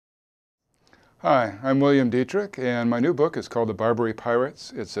Hi, I'm William Dietrich, and my new book is called The Barbary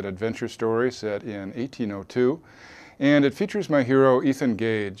Pirates. It's an adventure story set in 1802, and it features my hero, Ethan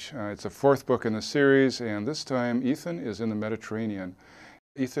Gage. It's the fourth book in the series, and this time Ethan is in the Mediterranean.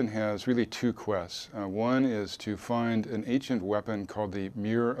 Ethan has really two quests. One is to find an ancient weapon called the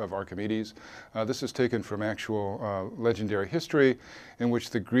Mirror of Archimedes. This is taken from actual legendary history in which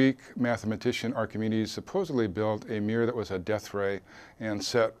the Greek mathematician Archimedes supposedly built a mirror that was a death ray and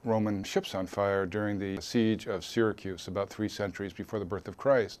set Roman ships on fire during the siege of Syracuse about 3 centuries before the birth of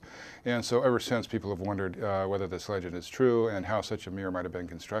Christ. And so ever since, people have wondered whether this legend is true and how such a mirror might have been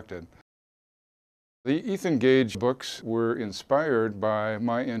constructed. The Ethan Gage books were inspired by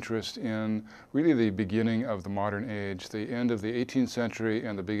my interest in really the beginning of the modern age, the end of the 18th century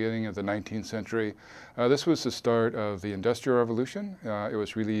and the beginning of the 19th century. This was the start of the Industrial Revolution. It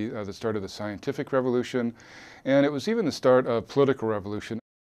was really the start of the Scientific Revolution, and it was even the start of political revolution.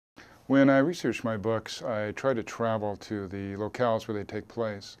 When I researched my books, I try to travel to the locales where they take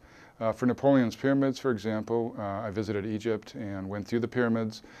place. For Napoleon's pyramids, for example, I visited Egypt and went through the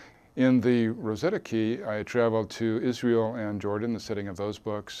pyramids. In the Rosetta Key, I traveled to Israel and Jordan, the setting of those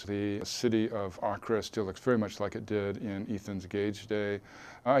books. The city of Accra still looks very much like it did in Ethan Gage's day.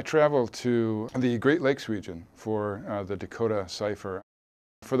 I traveled to the Great Lakes region for the Dakota cipher.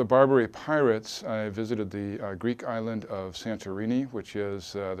 For the Barbary Pirates, I visited the Greek island of Santorini, which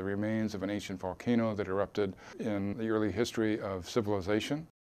is the remains of an ancient volcano that erupted in the early history of civilization.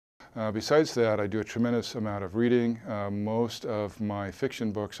 Besides that, I do a tremendous amount of reading. Most of my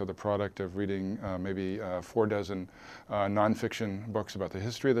fiction books are the product of reading maybe 4 dozen nonfiction books about the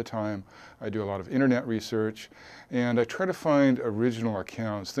history of the time. I do a lot of internet research, and I try to find original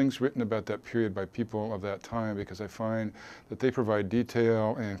accounts, things written about that period by people of that time, because I find that they provide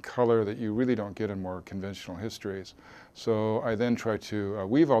detail and color that you really don't get in more conventional histories. So I then try to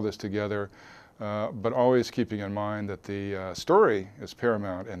weave all this together, but always keeping in mind that the story is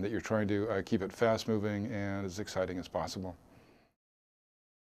paramount and that you're trying to keep it fast-moving and as exciting as possible.